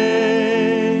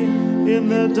way in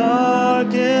the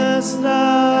darkest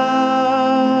night.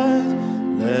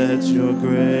 Let your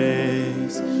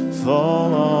grace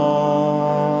fall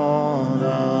on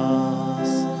us.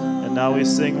 And now we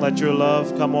sing, let your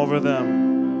love come over them.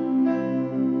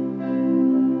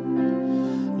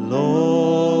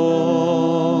 Lord,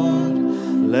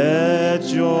 let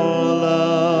your love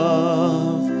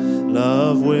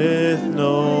with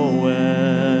no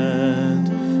end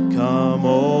come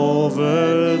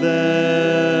over them.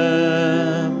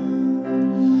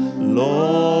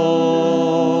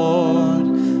 Lord,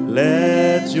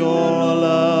 let your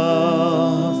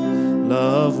love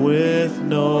with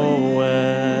no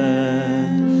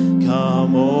end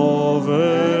come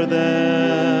over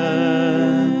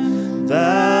them,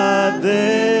 that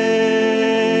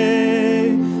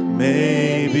they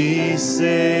may be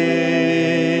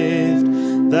saved,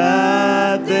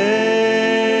 that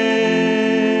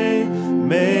they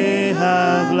may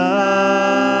have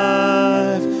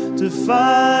life, to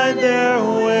find their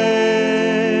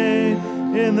way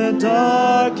in the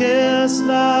darkest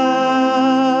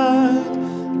night.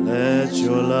 Let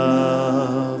your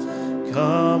love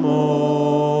come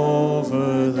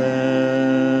over them.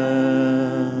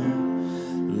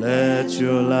 Let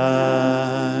your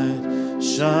light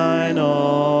shine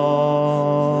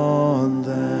on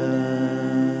them.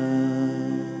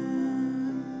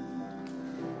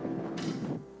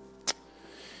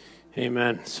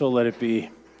 Amen. So let it be.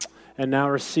 And now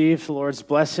receive the Lord's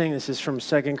blessing. This is from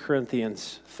 2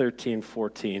 Corinthians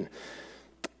 13:14.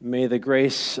 May the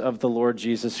grace of the Lord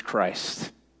Jesus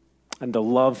Christ and the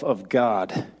love of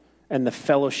God and the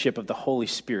fellowship of the Holy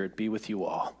Spirit be with you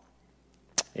all.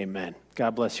 Amen.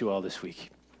 God bless you all this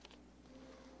week.